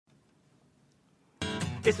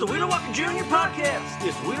It's the Wheeler Walker Jr. Podcast.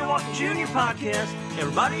 It's the Wheeler Walker Jr. Podcast.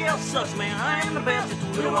 Everybody else sucks, man. I am the best. It's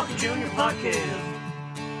the Wheeler Walker Jr. Podcast.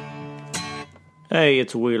 Hey,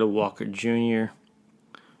 it's Wheeler Walker Jr.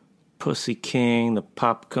 Pussy King, the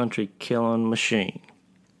pop country killing machine.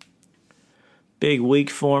 Big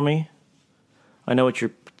week for me. I know what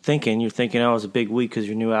you're thinking. You're thinking, oh, it was a big week because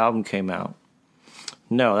your new album came out.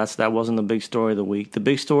 No, that wasn't the big story of the week. The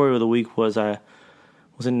big story of the week was I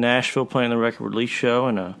was in Nashville playing the record release show,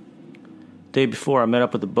 and the day before I met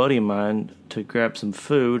up with a buddy of mine to grab some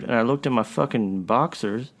food, and I looked at my fucking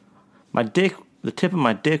boxers. My dick, the tip of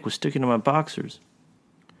my dick was sticking to my boxers.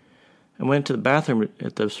 I went to the bathroom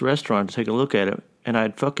at this restaurant to take a look at it, and I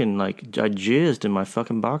jizzed in my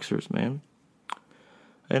fucking boxers, man. I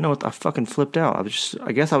didn't know what, I fucking flipped out.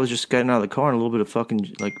 I guess I was just getting out of the car and a little bit of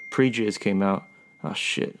fucking, pre-jizz came out. Oh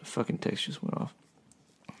shit, the fucking text just went off.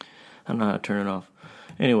 I don't know how to turn it off.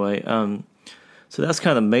 Anyway, so that's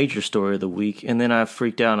kind of the major story of the week, and then I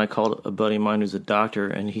freaked out and I called a buddy of mine who's a doctor,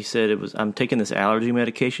 and he said I'm taking this allergy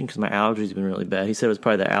medication because my allergies have been really bad. He said it was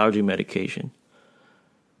probably the allergy medication.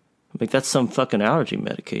 I'm like, that's some fucking allergy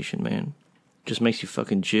medication, man. Just makes you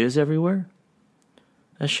fucking jizz everywhere?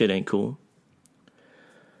 That shit ain't cool.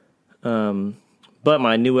 But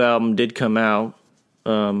my new album did come out.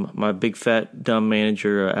 My big fat dumb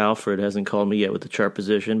manager, Alfred, hasn't called me yet with the chart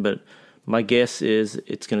position, but my guess is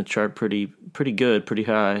it's going to chart pretty good, pretty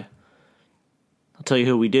high. I'll tell you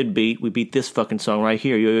who we did beat. We beat this fucking song right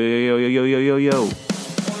here. Yo, yo, yo, yo, yo, yo, yo, yo.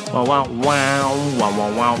 Wow, wow, wow, wow,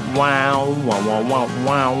 wow, wow, wow, wow, wow, wow,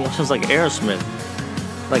 wow. Sounds like Aerosmith.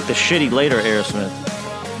 Like the shitty later Aerosmith.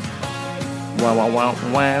 Wow, wow, wow,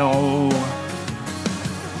 wow.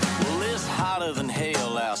 Well, it's hotter than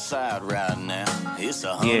hell outside right now. It's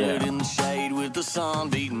 100 in the shade with the sun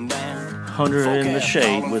beating down. 100 in the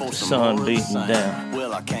shade with the sun beating down.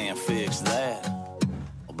 Well, I can't fix that,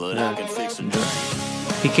 but I can fix a drink.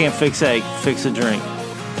 He can't fix that, he can fix a drink.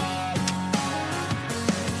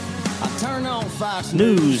 Fox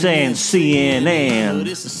News and CNN,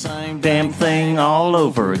 it's the same damn thing all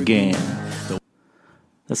over again.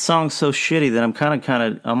 The song's so shitty that I'm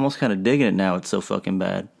almost kind of digging it now. It's so fucking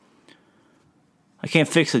bad. I can't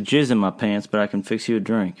fix a jizz in my pants, but I can fix you a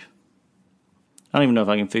drink. I don't even know if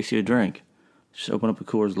I can fix you a drink. Just open up a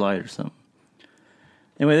Coors Light or something.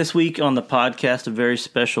 Anyway, this week on the podcast, a very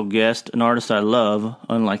special guest, an artist I love,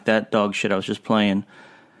 unlike that dog shit I was just playing,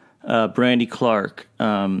 Brandy Clark.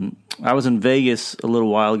 I was in Vegas a little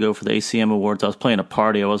while ago for the ACM Awards. I was playing a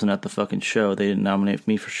party. I wasn't at the fucking show. They didn't nominate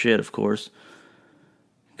me for shit, of course,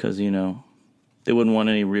 because, they wouldn't want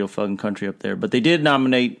any real fucking country up there. But they did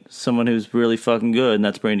nominate someone who's really fucking good, and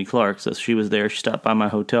that's Brandy Clark. So she was there. She stopped by my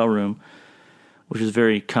hotel room, which was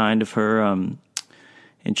very kind of her. And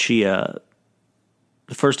she, the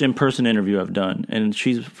first in-person interview I've done, and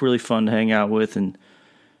she's really fun to hang out with, and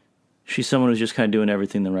she's someone who's just kind of doing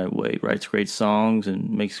everything the right way. Writes great songs and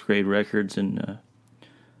makes great records. And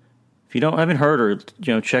if you haven't heard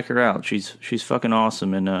her, check her out. She's fucking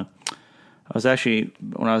awesome. And I was actually,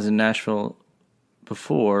 when I was in Nashville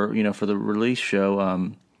before, for the release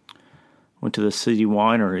show, went to the City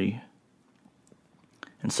Winery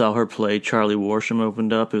and saw her play. Charlie Worsham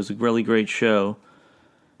opened up. It was a really great show.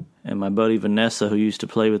 And my buddy Vanessa, who used to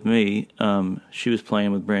play with me, she was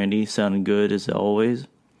playing with Brandy, sounding good as always.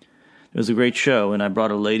 It was a great show, and I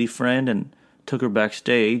brought a lady friend and took her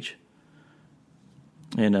backstage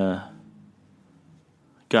and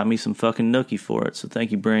got me some fucking nookie for it. So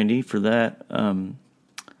thank you, Brandy, for that.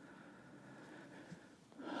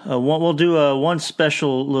 We'll do one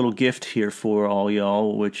special little gift here for all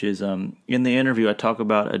y'all, which is in the interview I talk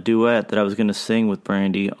about a duet that I was going to sing with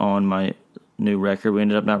Brandy on my new record. We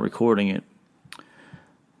ended up not recording it.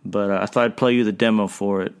 But I thought I'd play you the demo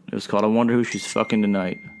for it. It was called I Wonder Who She's Fucking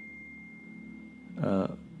Tonight.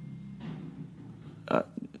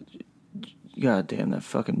 God damn that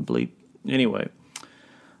fucking bleep. Anyway,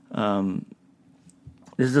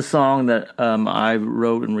 this is a song that I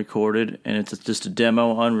wrote and recorded, and it's just a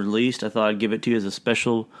demo unreleased. I thought I'd give it to you as a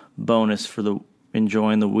special bonus for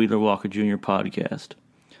enjoying the Wheeler Walker Jr. podcast.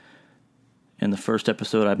 In the first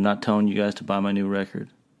episode, I'm not telling you guys to buy my new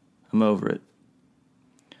record. I'm over it.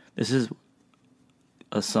 This is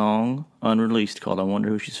a song unreleased called I Wonder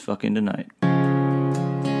Who She's Fucking Tonight.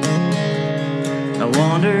 I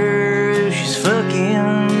wonder if she's fucking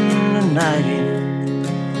tonight.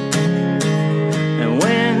 And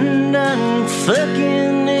when done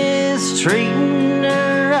fucking is treating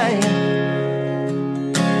her right.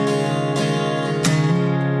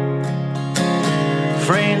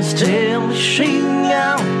 Friends tell me she's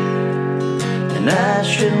gone, and I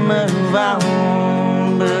should move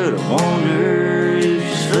on. But I wonder if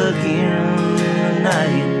she's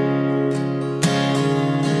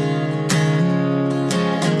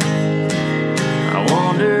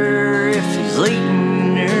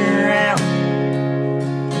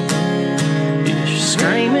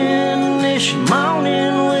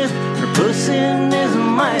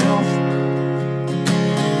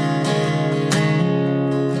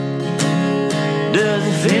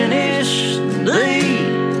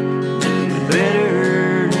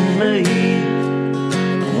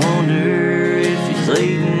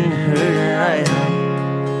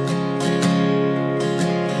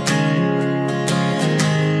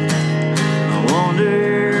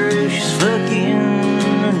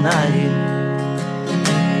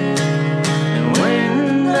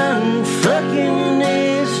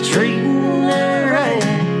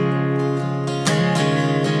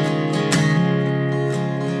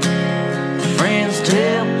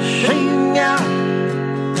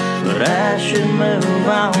but I should move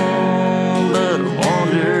on. But I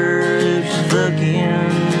wonder if she's fucking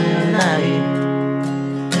tonight.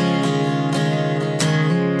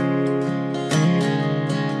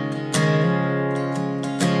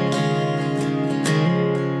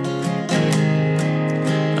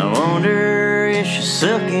 I wonder if she's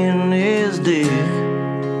sucking his dick.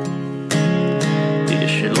 Is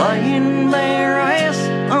she laying there ass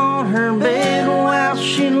on her bed while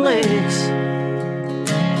she licks?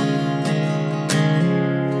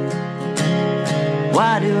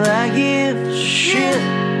 Why do I give a shit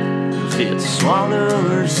if it's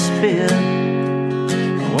swallow or spit? I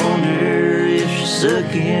wonder if she's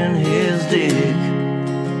sucking his dick.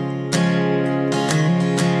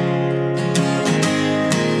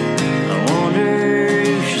 I wonder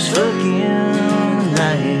if she's fucking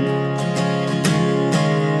tonight.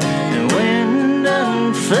 And when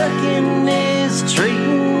done fucking is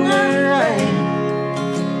treating her right.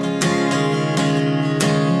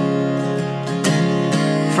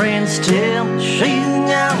 Friends tell me she's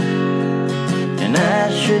gone, and I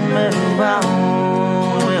should move on.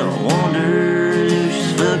 Well, I wonder if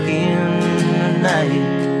she's fucking tonight.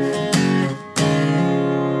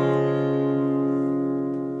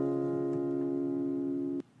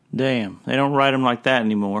 Damn, they don't write them like that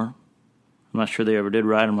anymore. I'm not sure they ever did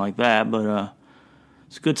write them like that, but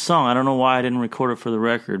it's a good song. I don't know why I didn't record it for the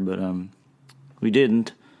record, but we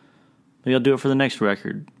didn't. Maybe I'll do it for the next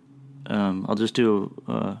record. I'll just do,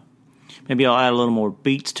 maybe I'll add a little more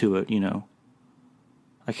beats to it, you know.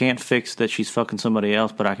 I can't fix that she's fucking somebody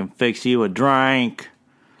else, but I can fix you a drink.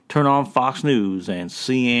 Turn on Fox News and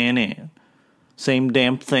CNN. Same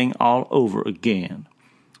damn thing all over again.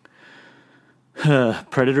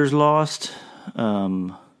 Predators lost.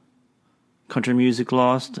 Country music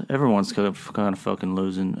lost. Everyone's kind of fucking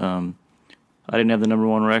losing. I didn't have the number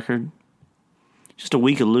one record. Just a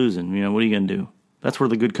week of losing, you know, what are you going to do? That's where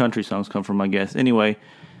the good country songs come from, I guess. Anyway,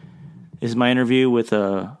 this is my interview with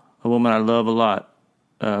a woman I love a lot,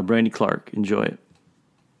 Brandy Clark. Enjoy it.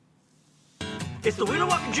 It's the Wheeler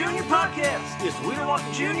Walker Jr. Podcast. It's the Wheeler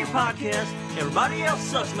Walker Jr. Podcast. Everybody else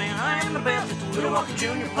sucks, man. I am the best. It's the Wheeler Walker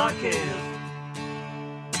Jr. Podcast.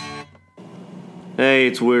 Hey,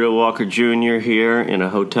 it's Weirdo Walker Jr. here in a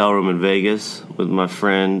hotel room in Vegas with my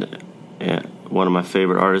friend, one of my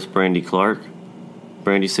favorite artists, Brandy Clark.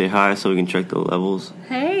 Brandy, say hi so we can check the levels.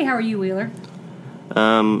 Hey, how are you, Wheeler?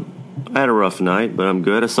 I had a rough night, but I'm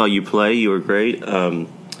good. I saw you play. You were great. Then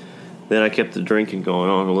I kept the drinking going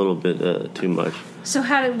on a little bit too much. So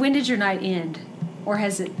when did your night end? Or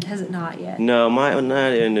has it not yet? No, my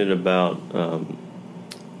night ended about,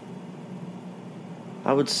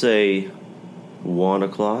 I would say 1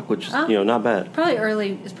 o'clock, which is, not bad. Probably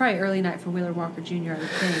early. It's probably early night for Wheeler Walker Jr., I would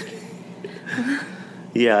think.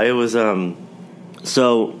 Yeah, it was,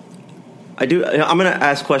 so I'm going to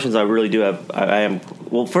ask questions. I really do have,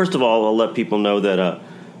 well, first of all, I'll let people know that,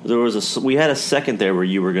 we had a second there where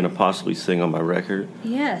you were going to possibly sing on my record.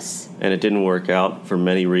 Yes. And it didn't work out for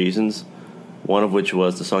many reasons. One of which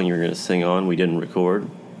was the song you were going to sing on, we didn't record.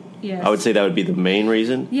 Yes. I would say that would be the main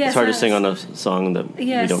reason. Yes, it's hard to sing on a song that we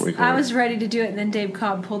don't record. I was ready to do it, and then Dave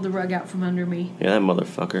Cobb pulled the rug out from under me. Yeah, that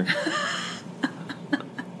motherfucker.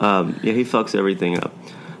 Yeah, he fucks everything up.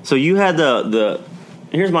 So you had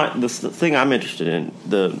here's the thing I'm interested in.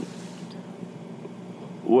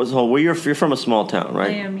 You're from a small town,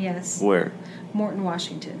 right? I am, yes. Where? Morton,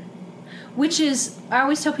 Washington. Which is, I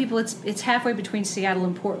always tell people it's halfway between Seattle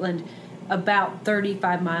and Portland, about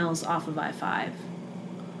 35 miles off of I-5.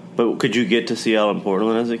 But could you get to Seattle and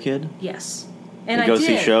Portland as a kid? Yes. And I did.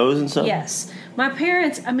 See shows and stuff? Yes. My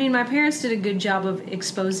parents did a good job of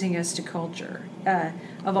exposing us to culture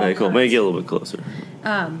of all kinds. Cool. Maybe get a little bit closer.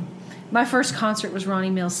 My first concert was Ronnie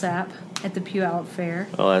Millsap at the Puyallup Fair.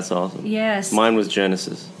 Oh, that's awesome. Yes. Mine was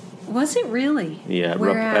Genesis. Was it really? Yeah,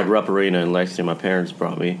 at Rupp Arena in Lexington. My parents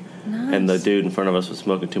brought me. Nice. And the dude in front of us was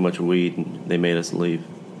smoking too much weed, and they made us leave.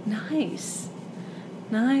 Nice.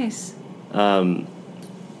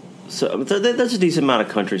 So that's a decent amount of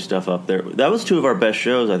country stuff up there. That was two of our best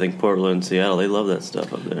shows, I think, Portland and Seattle. They love that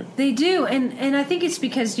stuff up there. They do, and I think it's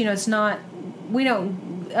because, it's not, we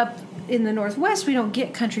don't, up in the Northwest, we don't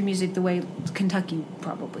get country music the way Kentucky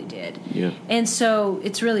probably did. Yeah. And so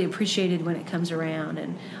it's really appreciated when it comes around.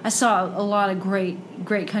 And I saw a lot of great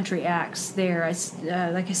country acts there.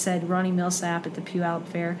 Like I said, Ronnie Millsap at the Puyallup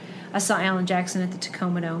Fair. I saw Alan Jackson at the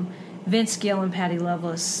Tacoma Dome. Vince Gill and Patty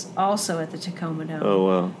Loveless also at the Tacoma Dome. Oh,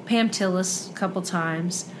 wow. Pam Tillis a couple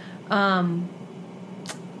times. I'm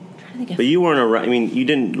trying to think but you weren't around. I mean, you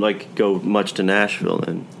didn't go much to Nashville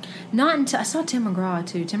then. Not until I saw Tim McGraw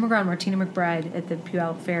too. Tim McGraw and Martina McBride at the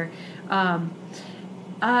Puyallup Fair.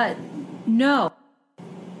 No.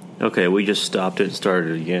 Okay, we just stopped it and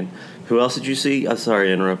started it again. Who else did you see? I'm sorry,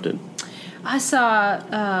 I interrupted. I saw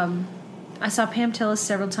Pam Tillis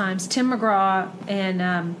several times, Tim McGraw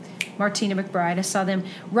and Martina McBride. I saw them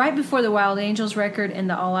right before the Wild Angels record and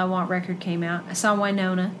the All I Want record came out. I saw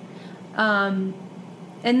Winona.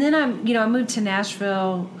 And then I moved to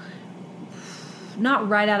Nashville, not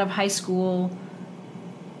right out of high school,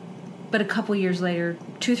 but a couple years later,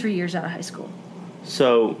 2-3 years out of high school.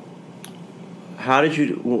 So, how'd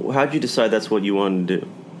you decide that's what you wanted to do?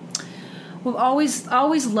 Well,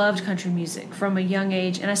 always loved country music from a young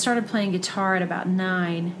age, and I started playing guitar at about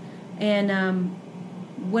 9. And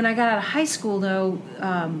when I got out of high school, though,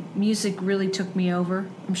 music really took me over.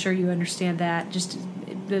 I'm sure you understand that. Just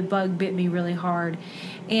the bug bit me really hard,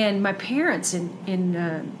 and my parents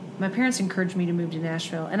encouraged me to move to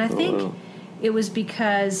Nashville, and I think it was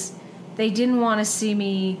because they didn't want to see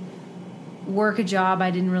me work a job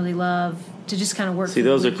I didn't really love, to just kind of work. See,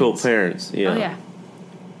 those are cool parents. Yeah. Oh yeah.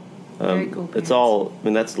 Very cool parents. It's all. I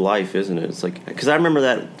mean, that's life, isn't it? It's like, because I remember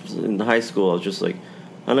that in high school, I was just like,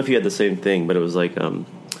 I don't know if you had the same thing, but it was like in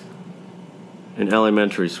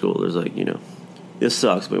elementary school, there's like, this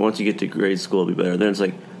sucks, but once you get to grade school, it'll be better. Then it's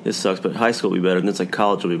like, this sucks, but high school will be better. And then it's like,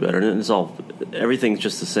 college will be better. And then everything's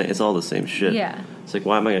just the same. It's all the same shit. Yeah. It's like,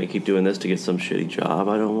 why am I going to keep doing this to get some shitty job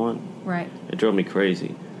I don't want? Right. It drove me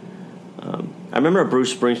crazy. I remember a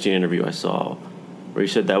Bruce Springsteen interview I saw where he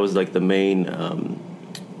said that was like the main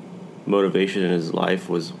motivation in his life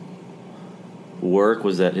was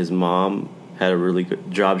that his mom had a really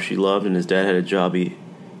good job she loved and his dad had a job he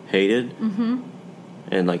hated. Mm-hmm.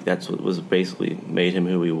 And like that's what was basically made him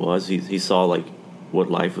who he was. He saw like what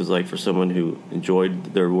life was like for someone who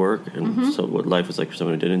enjoyed their work, and so what life was like for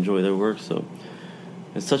someone who didn't enjoy their work. So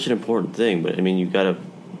it's such an important thing. But I mean, you gotta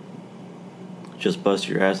just bust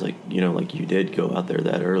your ass like you did go out there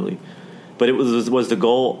that early. But it was the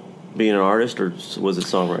goal being an artist, or was it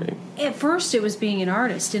songwriting? At first, it was being an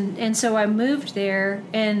artist, and so I moved there,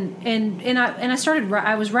 and I started.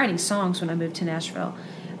 I was writing songs when I moved to Nashville,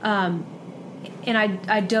 and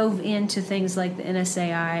I dove into things like the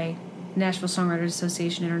NSAI, Nashville Songwriters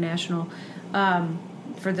Association International.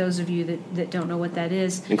 For those of you that don't know what that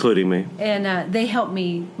is, including me, and they helped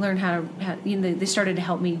me learn how they started to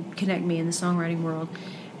help me connect me in the songwriting world,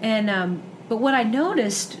 and but what I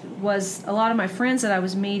noticed was a lot of my friends that I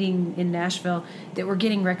was meeting in Nashville that were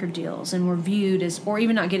getting record deals and were viewed as, or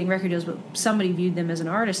even not getting record deals, but somebody viewed them as an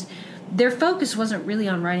artist. Their focus wasn't really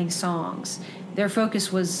on writing songs. Their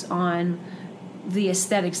focus was on the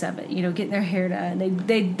aesthetics of it. Getting their hair done.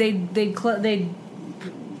 They'd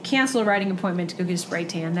cancel a writing appointment to go get a spray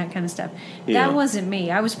tan, that kind of stuff. Yeah. That wasn't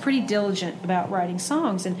me. I was pretty diligent about writing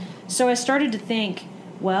songs, and so I started to think,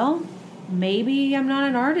 well, maybe I'm not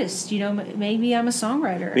an artist. Maybe I'm a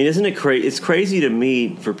songwriter. I mean, isn't it crazy? It's crazy to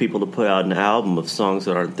me for people to put out an album of songs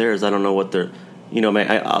that aren't theirs. I don't know what they're.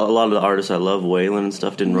 A lot of the artists I love, Waylon and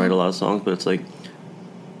stuff, didn't write a lot of songs, but it's like,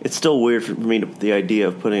 it's still weird for me the idea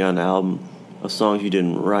of putting out an album of songs you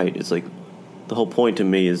didn't write. It's like, the whole point to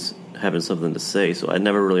me is having something to say. So I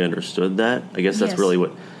never really understood that. I guess that's really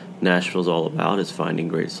what Nashville's all about, is finding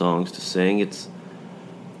great songs to sing. It's,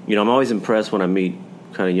 I'm always impressed when I meet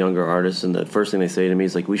kind of younger artists, and the first thing they say to me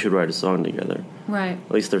is like, we should write a song together. Right.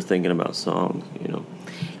 At least they're thinking about songs,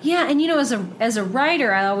 Yeah, and as a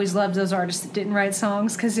writer, I always loved those artists that didn't write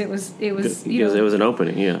songs, because it was because it was an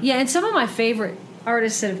opening. Yeah, and some of my favorite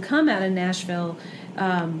artists that have come out of Nashville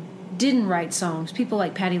didn't write songs. People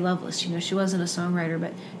like Patti Loveless, she wasn't a songwriter,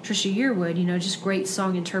 but Trisha Yearwood, just great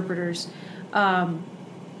song interpreters. And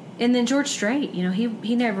then George Strait, he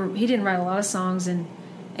didn't write a lot of songs, and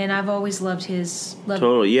I've always loved his.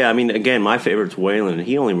 Totally, yeah. I mean, again, my favorite's Waylon, and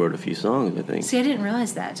he only wrote a few songs, I think. See, I didn't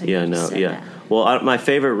realize that. That. Well, my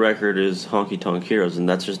favorite record is Honky Tonk Heroes, and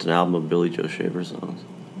that's just an album of Billy Joe Shaver songs.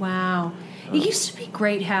 Wow. It used to be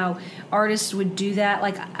great how artists would do that.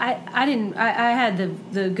 Like, I had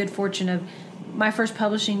the good fortune of my first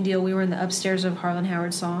publishing deal. We were in the upstairs of Harlan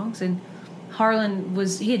Howard Songs, and Harlan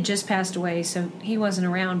he had just passed away, so he wasn't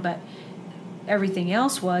around, but everything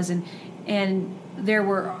else was, and there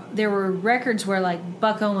were records where like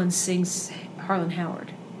Buck Owens sings Harlan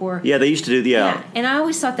Howard. They used to do yeah, and I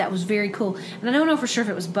always thought that was very cool. And I don't know for sure if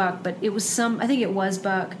it was Buck, but it was I think it was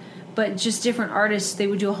Buck. But just different artists, they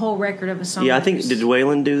would do a whole record of a song. Yeah, I think, did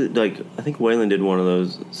Waylon I think Waylon did one of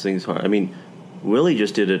those things hard. I mean, Willie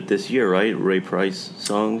just did it this year, right? Ray Price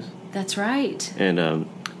songs. That's right. And,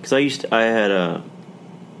 because I had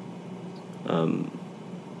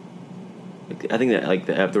I think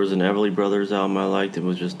that, there was an Everly Brothers album I liked. It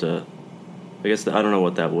was just, I guess, I don't know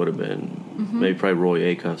what that would have been. Maybe probably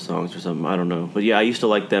Roy Acuff songs or something. I don't know. But yeah, I used to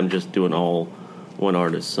like them just doing all one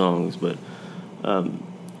artist songs, but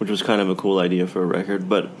which was kind of a cool idea for a record.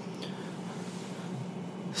 But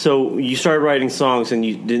so you started writing songs, and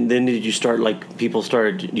then did you start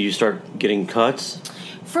did you start getting cuts?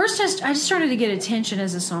 First, I just started to get attention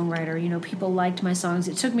as a songwriter. You know, people liked my songs.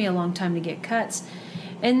 It took me a long time to get cuts.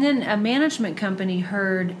 And then a management company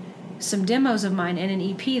heard some demos of mine and an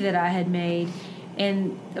EP that I had made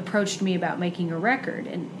and approached me about making a record.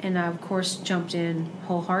 And I, of course, jumped in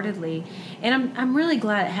wholeheartedly. And I'm really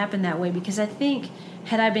glad it happened that way, because I think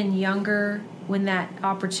had I been younger when that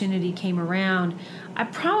opportunity came around, I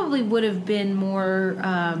probably would have been more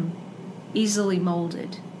easily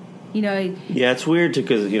molded. You know, yeah, it's weird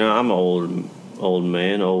because I'm an old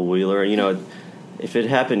man, old wheeler. If it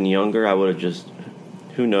happened younger, I would have just,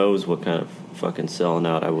 who knows what kind of fucking selling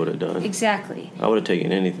out I would have done. Exactly. I would have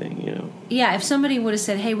taken anything, Yeah, if somebody would have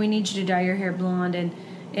said, "Hey, we need you to dye your hair blonde and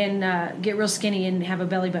get real skinny and have a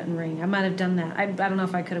belly button ring," I might have done that. I don't know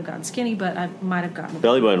if I could have gotten skinny, but I might have gotten a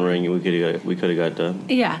belly button ring. We could have got done.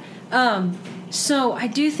 Yeah. So I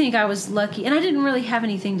do think I was lucky, and I didn't really have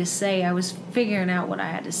anything to say. I was figuring out what I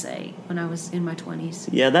had to say when I was in my 20s.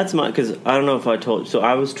 Yeah, that's because I don't know if I told you. So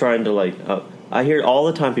I was trying to I hear all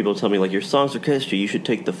the time people tell me your song's orchestra, you should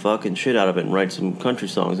take the fucking shit out of it and write some country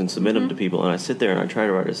songs and submit them to people. And I sit there and I try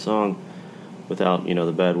to write a song without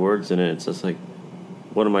the bad words in it. It's just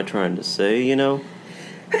what am I trying to say? And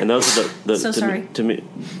those are the so sorry. To me,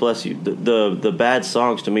 bless you. The bad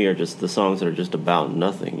songs to me are just the songs that are just about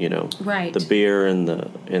nothing. Right. The beer in the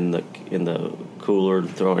cooler,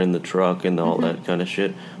 throw it in the truck, and all that kind of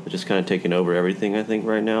shit, which is kind of taking over everything, I think,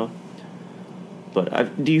 right now.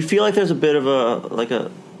 But do you feel like there's a bit of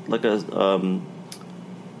a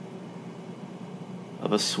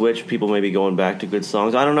switch? People maybe going back to good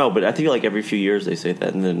songs. I don't know, but I feel like every few years they say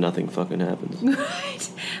that, and then nothing fucking happens. Right.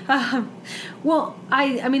 Well,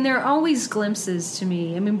 I mean, there are always glimpses to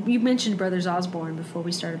me. I mean, you mentioned Brothers Osborne before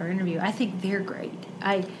we started our interview. I think they're great.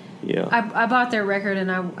 I bought their record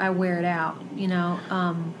and I wear it out.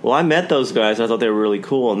 Well, I met those guys. I thought they were really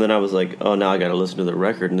cool, and then I was like, oh, now I got to listen to their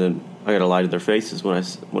record, and then I got to lie to their faces when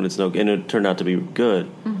it's no, and it turned out to be good.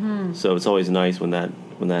 Mm-hmm. So it's always nice when that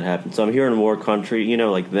happens. So I'm hearing more country,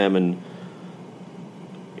 like them and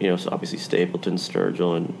so obviously Stapleton,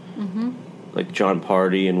 Sturgill, and like John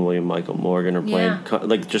Party and William Michael Morgan are playing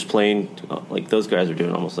just playing like those guys are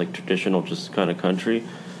doing almost like traditional, just kind of country.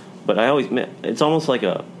 But it's almost like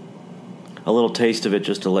a little taste of it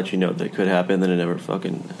just to let you know that it could happen, and then it never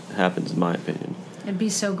fucking happens, in my opinion. It'd be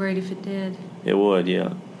so great if it did. It would,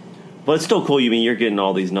 yeah. But it's still cool. You're getting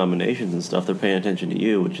all these nominations and stuff. They're paying attention to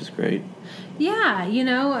you, which is great. Yeah,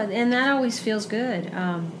 and that always feels good.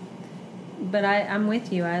 But I'm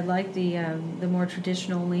with you. I like the more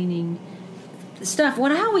traditional leaning stuff.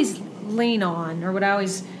 What I always lean on, or what I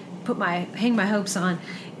always hang my hopes on,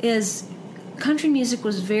 is country music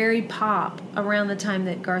was very pop around the time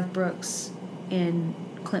that Garth Brooks and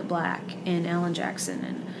Clint Black and Alan Jackson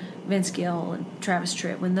and Vince Gill and Travis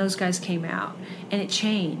Tritt, when those guys came out, and it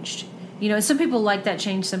changed. And some people like that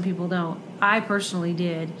change, some people don't. I personally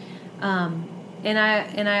did, and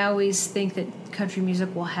I always think that country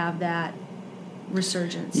music will have that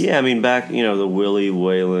resurgence. Yeah, I mean, back the Willie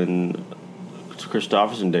Waylon,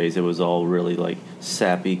 Christopherson days, it was all really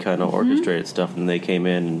sappy kind of orchestrated stuff, and they came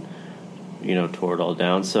in and tore it all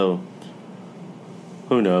down. So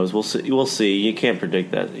who knows? We'll see. You can't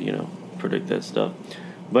predict that. Predict that stuff.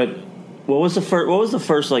 But what was the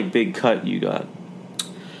first big cut you got?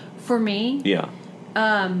 For me? Yeah.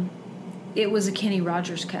 It was a Kenny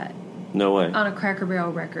Rogers cut. No way. On a Cracker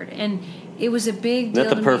Barrel record. And it was a big deal.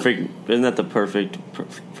 Isn't that the perfect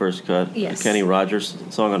first cut? Yes. A Kenny Rogers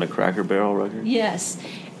song on a Cracker Barrel record? Yes.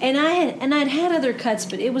 And I'd had other cuts,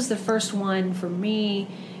 but it was the first one for me.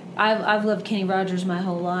 I've loved Kenny Rogers my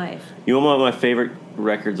whole life. You know what my favorite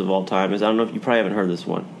records of all time is? I don't know if you probably haven't heard this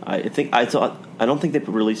one. I don't think they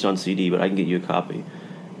released it on CD, but I can get you a copy.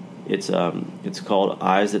 It's called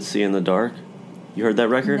Eyes That See in the Dark. You heard that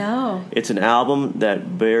record? No. It's an album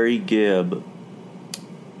that Barry Gibb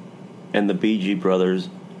and the Bee Gee Brothers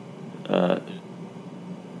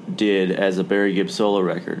did as a Barry Gibb solo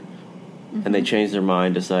record. Mm-hmm. And they changed their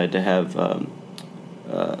mind, decided to have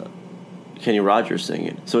Kenny Rogers sing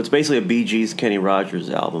it. So it's basically a Bee Gees Kenny Rogers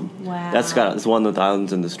album. Wow. It's one with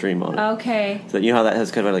Islands in the Stream on it. Okay. So how that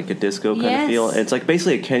has kind of a disco kind of feel? And it's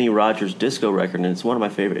basically a Kenny Rogers disco record, and it's one of my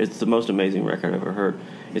favorite. It's the most amazing record I've ever heard.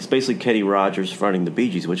 It's basically Kenny Rogers fronting the Bee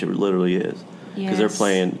Gees, which it literally is. Because they're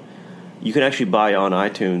playing... You can actually buy on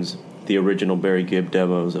iTunes the original Barry Gibb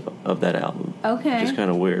demos of that album. Okay. Which is kind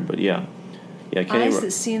of weird, but yeah. Yeah, Kenny Eyes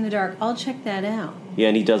That See in the Dark. I'll check that out. Yeah,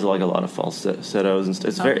 and he does like a lot of falsettos and stuff.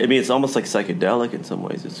 It's very. I mean, it's almost like psychedelic in some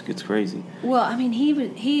ways. It's crazy. Well, I mean,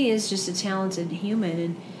 he is just a talented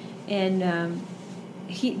human, and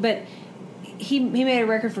he made a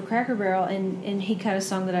record for Cracker Barrel, and he cut a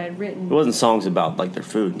song that I had written. It wasn't songs about like their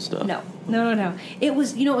food and stuff. No. It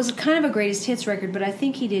was it was kind of a greatest hits record, but I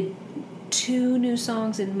think he did 2 new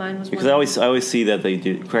songs, and mine was because one. I always see that they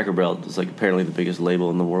do. Cracker Barrel is like apparently the biggest label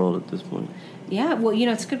in the world at this point. Yeah, well,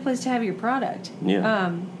 it's a good place to have your product.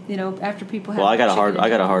 Yeah. After people have. Well, I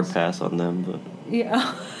got a hard pass on them, but.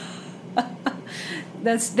 Yeah.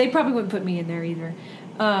 They probably wouldn't put me in there either,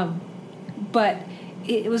 but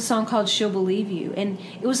it was a song called "She'll Believe You," and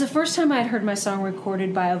it was the first time I had heard my song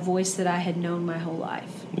recorded by a voice that I had known my whole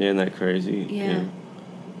life. Yeah, isn't that crazy? Yeah.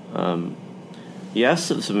 I've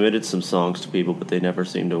submitted some songs to people, but they never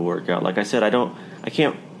seem to work out. Like I said,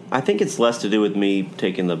 I think it's less to do with me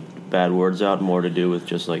taking the bad words out, more to do with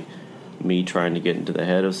just like me trying to get into the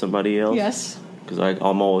head of somebody else. Yes. Because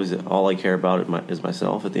I'm always, all I care about is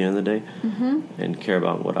myself at the end of the day, and care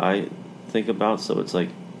about what I think about. So it's like,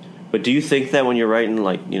 but do you think that when you're writing,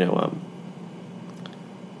 like, you're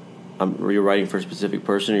writing for a specific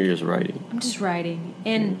person, or you're just writing? I'm just writing,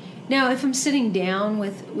 and now if I'm sitting down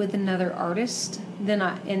with another artist, then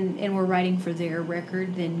and we're writing for their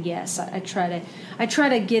record, then yes, I try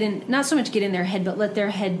to get in, not so much get in their head, but let their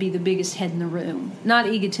head be the biggest head in the room, not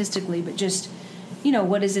egotistically, but just.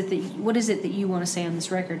 What is it that you want to say on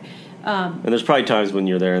this record? And there's probably times when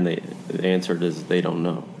you're there and the answer is they don't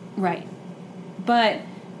know. Right. But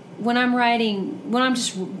when I'm writing, when I'm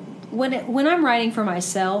writing for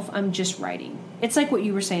myself, I'm just writing. It's like what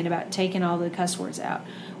you were saying about taking all the cuss words out.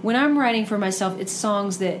 When I'm writing for myself, it's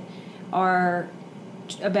songs that are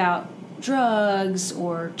about drugs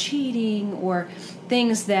or cheating or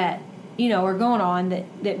things that are going on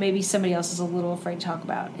that maybe somebody else is a little afraid to talk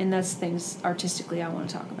about, and that's things artistically I want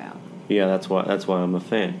to talk about. Yeah, that's why I'm a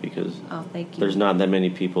fan, because thank you. There's not that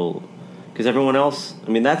many people, because everyone else.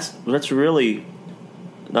 I mean, that's really,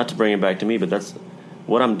 not to bring it back to me, but that's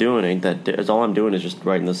what I'm doing. Ain't that? All I'm doing is just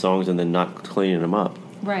writing the songs and then not cleaning them up.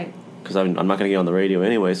 Right. Because I'm not going to get on the radio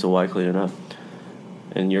anyway, so why clean it up?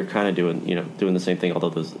 And you're kind of doing the same thing.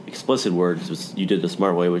 Although those explicit words, you did the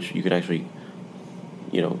smart way, which you could actually,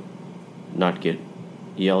 not get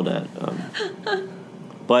yelled at.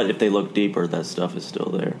 But if they look deeper, that stuff is still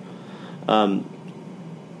there.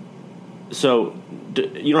 So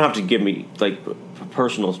you don't have to give me like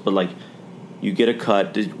personals, but like you get a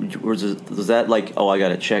cut. Was that like, oh, I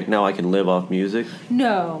got a check now, I can live off music?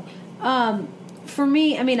 No. For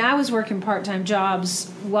me, I mean, I was working part-time jobs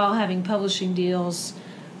while having publishing deals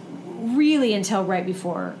really until right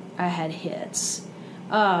before I had hits.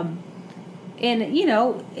 And,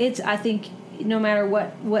 I think no matter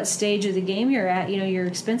what stage of the game you're at, your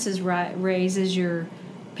expenses raise as your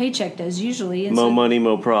paycheck does usually. And more money,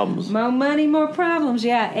 more problems. More money, more problems,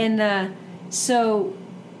 yeah. And so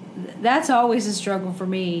that's always a struggle for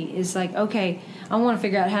me, is like, okay, I want to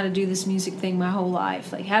figure out how to do this music thing my whole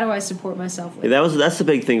life. Like, how do I support myself with it? That's the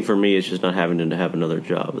big thing for me, is just not having to have another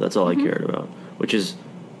job. That's all I cared about, which is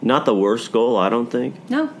not the worst goal, I don't think.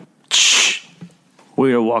 No.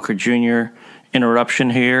 Weirdo Walker Jr. interruption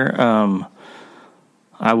here.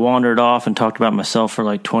 I wandered off and talked about myself for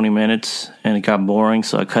like 20 minutes, and it got boring,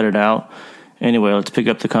 so I cut it out. Anyway, let's pick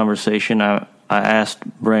up the conversation. I asked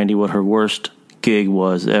Brandy what her worst gig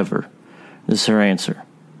was ever. This is her answer.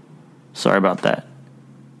 Sorry about that.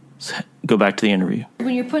 Let's go back to the interview.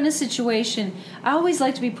 When you're put in a situation, I always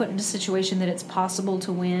like to be put in a situation that it's possible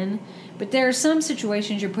to win, but there are some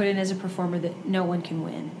situations you're put in as a performer that no one can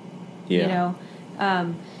win. Yeah.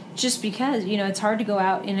 Just because, it's hard to go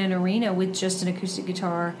out in an arena with just an acoustic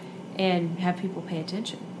guitar and have people pay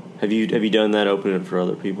attention. Have you done that, opening it for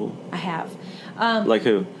other people? I have. Like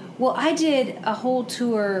who? Well, I did a whole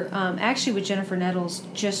tour, actually with Jennifer Nettles,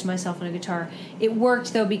 just myself and a guitar. It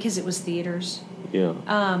worked, though, because it was theaters. Yeah.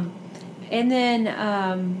 And then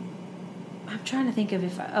I'm trying to think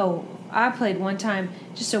of I played one time,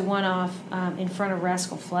 just a one-off in front of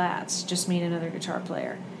Rascal Flatts, just me and another guitar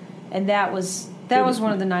player. And that was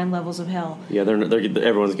one of the 9 levels of hell. Yeah, they're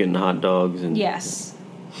everyone's getting hot dogs. And yes.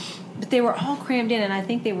 But they were all crammed in, and I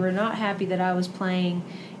think they were not happy that I was playing.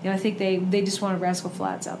 I think they just wanted Rascal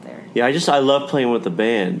Flatts out there. Yeah, I love playing with the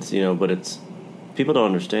bands, but people don't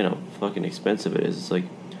understand how fucking expensive it is. It's like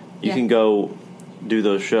you can go do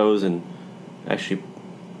those shows and actually,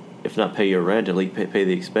 if not pay your rent, at least pay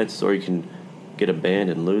the expenses, or you can get a band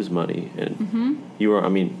and lose money. And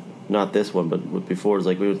not this one, but before it's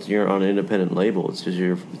like you're on an independent label. It's just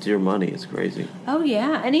your money. It's crazy. Oh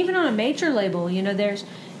yeah, and even on a major label, there's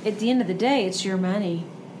at the end of the day, it's your money.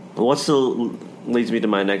 Leads me to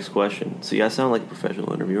my next question. See, I sound like a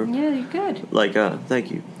professional interviewer. Yeah, you're good. Thank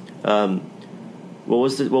you. What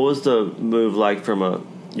was the move like from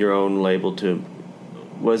your own label to?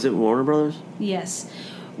 Was it Warner Brothers? Yes.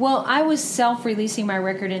 Well, I was self-releasing my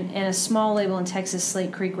record, and a small label in Texas,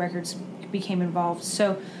 Slate Creek Records, became involved.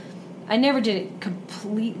 So I never did it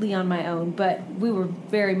completely on my own, but we were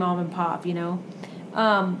very mom and pop,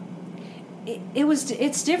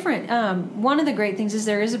 It's different. One of the great things is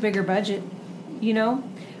there is a bigger budget,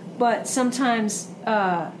 but sometimes,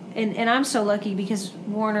 and I'm so lucky because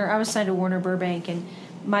I was signed to Warner Burbank, and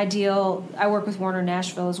my deal, I work with Warner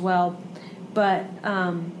Nashville as well, but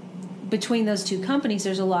between those two companies,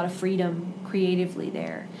 there's a lot of freedom creatively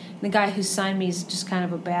there. And the guy who signed me is just kind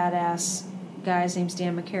of a badass guy. His name's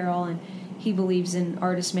Dan McCarroll, and he believes in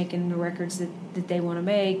artists making the records that they want to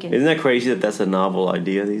make. And isn't that crazy that that's a novel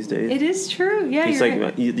idea these days? It is true. Yeah, he's you're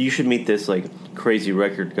like, you should meet this like crazy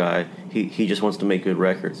record guy. He just wants to make good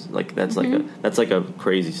records. Like that's like a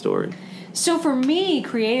crazy story. So for me,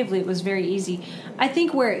 creatively, it was very easy. I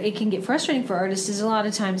think where it can get frustrating for artists is a lot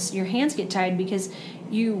of times your hands get tied because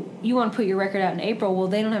you want to put your record out in April. Well,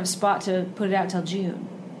 they don't have a spot to put it out till June.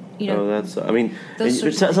 It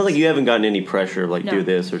sounds like you haven't gotten any pressure of do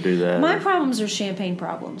this or do that. My problems are champagne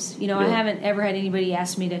problems. I haven't ever had anybody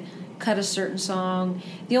ask me to cut a certain song.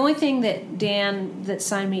 The only thing that Dan that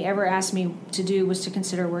signed me ever asked me to do was to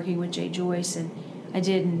consider working with Jay Joyce, and I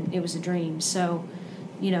did, and it was a dream. So,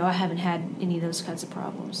 I haven't had any of those kinds of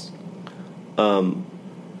problems.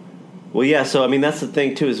 Well, yeah, so, that's the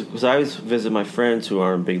thing, too, is because I always visit my friends who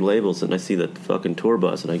are on big labels, and I see that fucking tour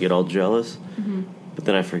bus, and I get all jealous. Mm-hmm. But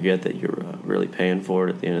then I forget that you're really paying for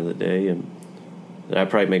it at the end of the day, and that I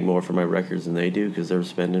probably make more for my records than they do because they're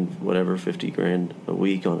spending, whatever, $50,000 a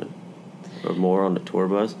week on it, or more on the tour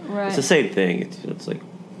bus. Right. It's the same thing. It's like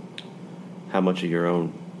how much of your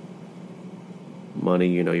own money,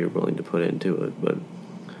 you're willing to put into it. But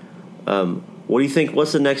what do you think?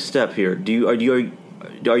 What's the next step here?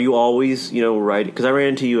 Are you always writing? Because I ran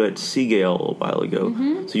into you at Seagale a while ago.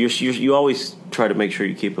 Mm-hmm. So you always try to make sure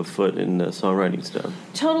you keep a foot in the songwriting stuff.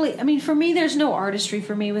 Totally. For me, there's no artistry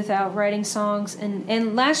for me without writing songs.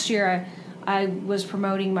 And last year I was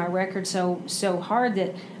promoting my record so hard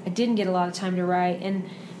that I didn't get a lot of time to write. And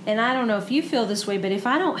I don't know if you feel this way, but if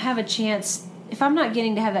I don't have a chance, if I'm not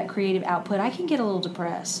getting to have that creative output, I can get a little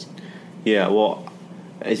depressed. Yeah, well,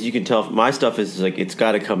 as you can tell, my stuff is like it's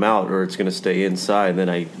got to come out or it's going to stay inside.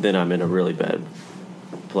 Then I'm in a really bad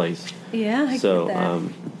place. Yeah, I get that.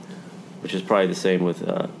 Which is probably the same with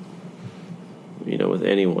with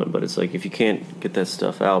anyone. But it's like if you can't get that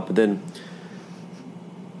stuff out, but then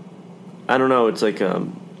I don't know. It's like I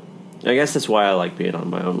guess that's why I like being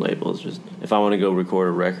on my own label. Is just if I want to go record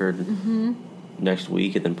a record next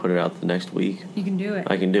week and then put it out the next week, you can do it.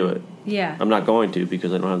 I can do it. Yeah, I'm not going to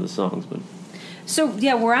because I don't have the songs, but. So,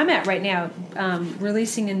 yeah, where I'm at right now,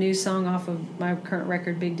 releasing a new song off of my current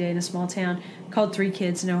record, Big Day in a Small Town, called 3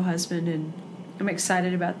 Kids, No Husband, and I'm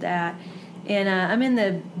excited about that. And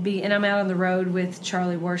I'm out on the road with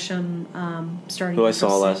Charlie Worsham, starting who I saw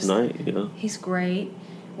 6th. last night. Yeah, he's great.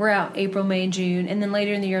 We're out April, May, and June, and then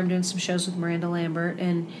later in the year I'm doing some shows with Miranda Lambert,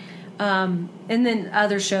 and then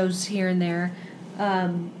other shows here and there.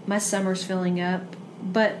 My summer's filling up,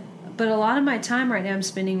 but a lot of my time right now I'm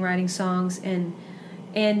spending writing songs, and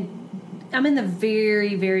I'm in the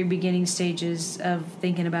very, very beginning stages of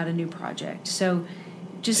thinking about a new project. So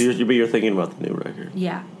you're thinking about the new record.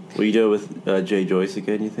 Yeah. Will you do it with Jay Joyce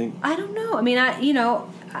again, you think? I don't know.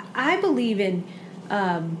 I believe in.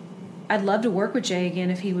 I'd love to work with Jay again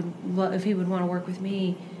if he would want to work with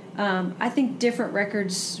me. I think different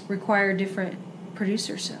records require different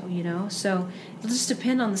producers, so it'll just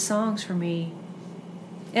depend on the songs for me.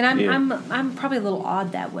 And I'm probably a little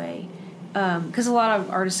odd that way, because a lot of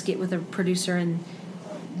artists get with a producer and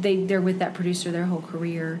they're with that producer their whole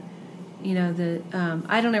career. I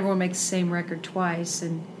don't ever want to make the same record twice.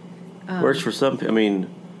 And works for some. The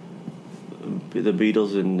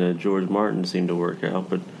Beatles and George Martin seem to work out,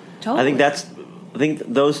 but totally. I think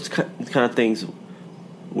those kind of things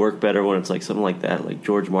work better when it's like something like that. Like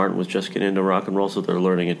George Martin was just getting into rock and roll, so they're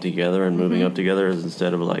learning it together and moving up together,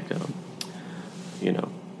 instead of like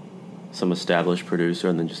some established producer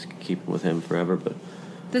and then just keep with him forever. But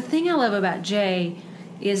the thing I love about Jay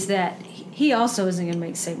is that he also isn't going to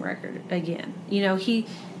make the same record again.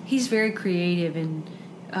 He's very creative and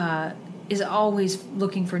is always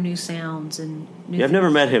looking for new sounds, and Yeah, I've never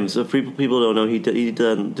met him, so if people don't know, he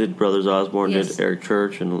did Brothers Osborne, Yes. did Eric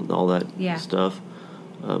Church, and all that stuff.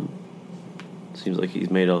 Seems like he's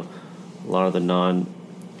made a lot of the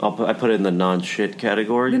I put it in the non-shit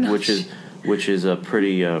category, which is a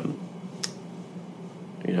pretty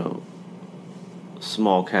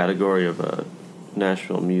small category of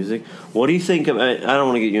national music. What do you think of? I don't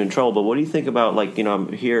want to get you in trouble, but what do you think about, like,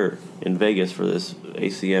 I'm here in Vegas for this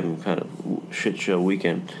ACM kind of shit show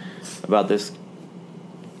weekend about this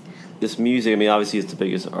music? I mean, obviously it's the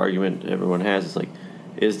biggest argument everyone has. It's like,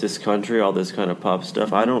 is this country, all this kind of pop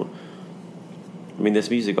stuff? This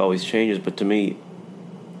music always changes, but to me,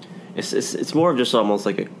 it's more of just almost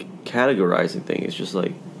like a categorizing thing. It's just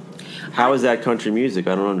like, how is that country music?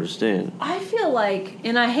 I don't understand. I feel like,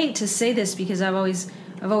 and I hate to say this because I've always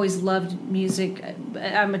loved music.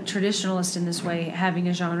 I'm a traditionalist in this way, having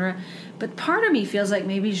a genre, but part of me feels like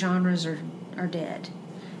maybe genres are dead.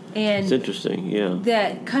 And it's interesting, yeah.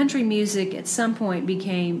 That country music at some point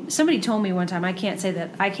became. Somebody told me one time. I can't say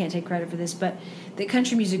that. I can't take credit for this, but that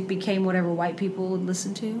country music became whatever white people would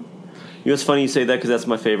listen to. You know, it's funny you say that because that's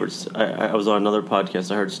my favorite. I was on another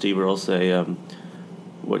podcast. I heard Steve Earle say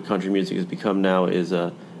what country music has become now is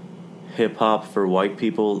hip hop for white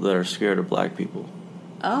people that are scared of black people.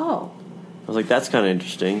 Oh. I was like, that's kind of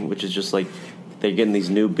interesting, which is just like they're getting these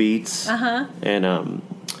new beats and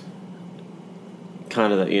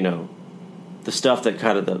kind of the stuff that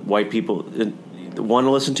kind of the white people want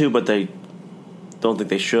to listen to, but they don't think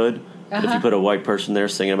they should. But if you put a white person there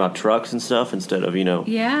singing about trucks and stuff instead of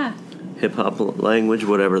hip hop language,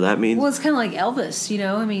 whatever that means. Well, it's kind of like Elvis,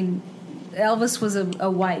 I mean, Elvis was a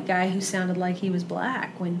white guy who sounded like he was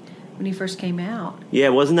black when he first came out. Yeah,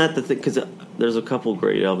 wasn't that the thing? Because there's a couple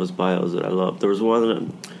great Elvis bios that I love. There was one that I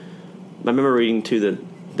remember reading too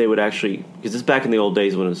that they would actually, because this is back in the old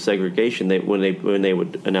days when it was segregation. When they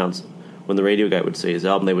would announce, when the radio guy would say his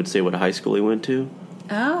album, they would say what high school he went to.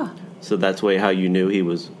 Oh. So that's how you knew he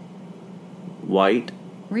was white.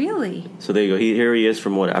 Really? So there you go. Here he is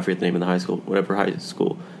from I forget the name of the high school, whatever high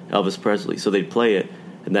school, Elvis Presley. So they'd play it,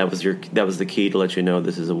 and that was the key to let you know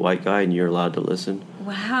this is a white guy and you're allowed to listen.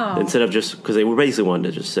 Wow. Instead of just, because they were basically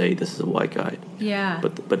wanted to just say this is a white guy. Yeah.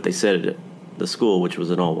 But they said it at the school, which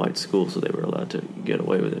was an all-white school, so they were allowed to get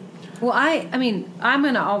away with it. Well, I mean, I'm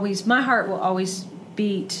gonna always, my heart will always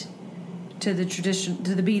beat to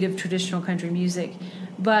the beat of traditional country music,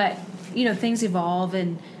 but things evolve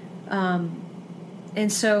and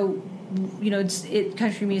so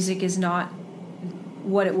country music is not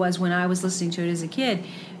what it was when I was listening to it as a kid,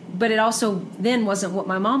 but it also then wasn't what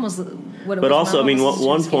my mom was. But also, I mean,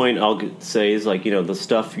 one point I'll say is like the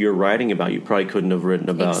stuff you're writing about, you probably couldn't have written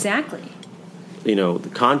about. Exactly.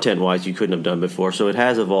 The content-wise, you couldn't have done before. So it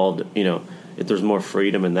has evolved. If there's more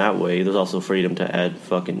freedom in that way, there's also freedom to add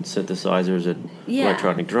fucking synthesizers and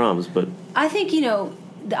electronic drums. But I think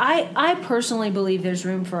I personally believe there's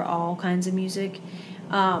room for all kinds of music,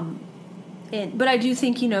 but I do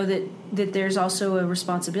think that there's also a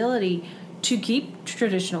responsibility to keep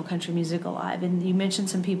traditional country music alive, and you mentioned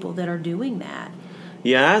some people that are doing that.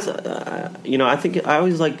 Yeah, I think I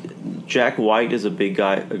always like Jack White is a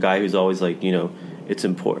guy who's always like, it's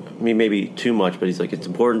important. I mean, maybe too much, but he's like, it's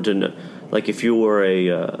important to know, like if you were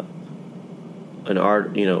an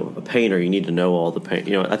art, a painter, you need to know all the paint.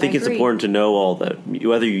 I think it's important to know all that,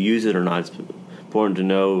 whether you use it or not. It's important to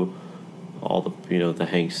know all the, the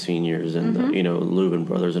Hank Seniors and the, Louvin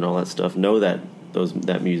Brothers and all that stuff. Know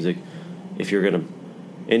that music. If you're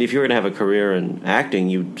gonna have a career in acting,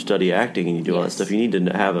 you study acting and you do all that stuff. You need to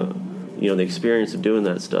have the experience of doing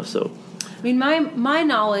that stuff. So, I mean, my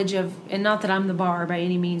knowledge of, and not that I'm the bar by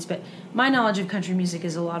any means, but my knowledge of country music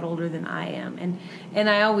is a lot older than I am, and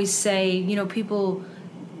I always say, people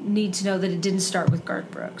need to know that it didn't start with Garth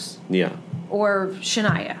Brooks. Yeah. Or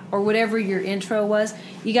Shania, or whatever your intro was.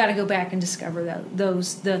 You got to go back and discover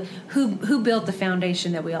who built the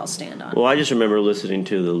foundation that we all stand on. Well, I just remember listening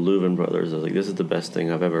to the Louvin Brothers. I was like, this is the best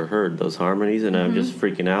thing I've ever heard. Those harmonies, and I'm just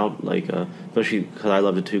freaking out. Like, especially because I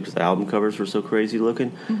loved it too, because the album covers were so crazy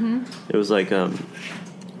looking. Mm-hmm. It was like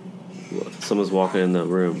someone's walking in the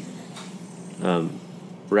room.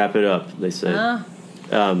 Wrap it up, they said.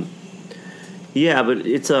 Yeah, but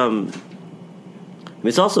it's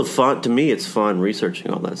also fun to me. It's fun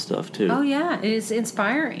researching all that stuff too. Oh yeah, it's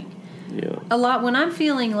inspiring. Yeah. A lot when I'm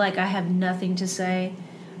feeling like I have nothing to say,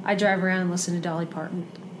 I drive around and listen to Dolly Parton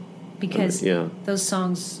because those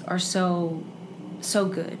songs are so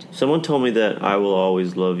good. Someone told me that "I Will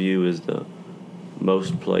Always Love You" is the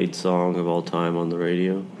most played song of all time on the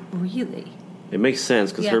radio. Really? It makes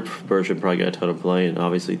sense because her version probably got a ton of play, and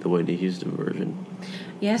obviously the Whitney Houston version.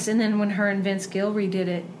 Yes, and then when her and Vince Gill redid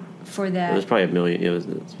it, for that. It was probably $1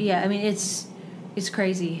 million. Yeah, I mean it's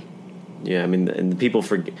crazy. Yeah, I mean, and people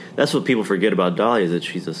forget. That's what people forget about Dolly, is that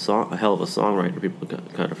she's a hell of a songwriter. People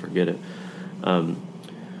kind of forget it.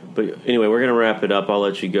 But anyway, we're gonna wrap it up. I'll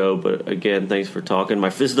let you go. But again, thanks for talking.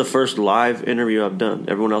 This is the first live interview I've done.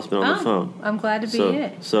 Everyone else has been on the phone. I'm glad to be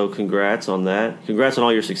it. So congrats on that. Congrats on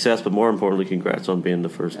all your success, but more importantly, congrats on being the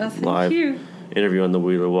first live interview on the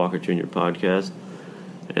Wheeler Walker Jr. podcast.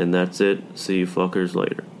 And that's it. See you fuckers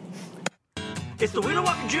later. It's the Wheeler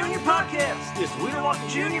Walker Jr. podcast. It's the Wheeler Walker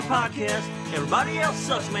Jr. podcast. Everybody else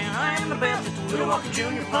sucks, man. I am the best. It's the Wheeler Walker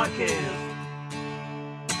Jr. podcast.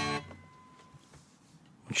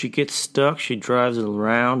 When she gets stuck, she drives it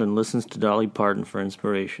around and listens to Dolly Parton for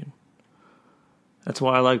inspiration. That's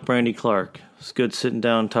why I like Brandy Clark. It's good sitting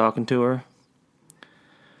down and talking to her.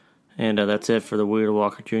 And that's it for the Wheeler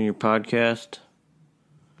Walker Jr. podcast.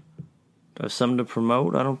 Do I have something to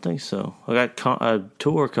promote? I don't think so. I got a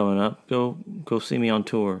tour coming up. Go see me on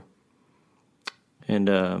tour. And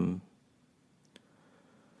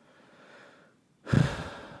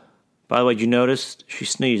by the way, did you notice she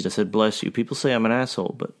sneezed? I said bless you. People say I'm an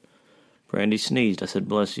asshole, but Brandy sneezed. I said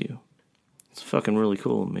bless you. It's fucking really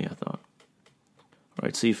cool of me, I thought. All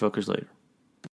right, see you fuckers later.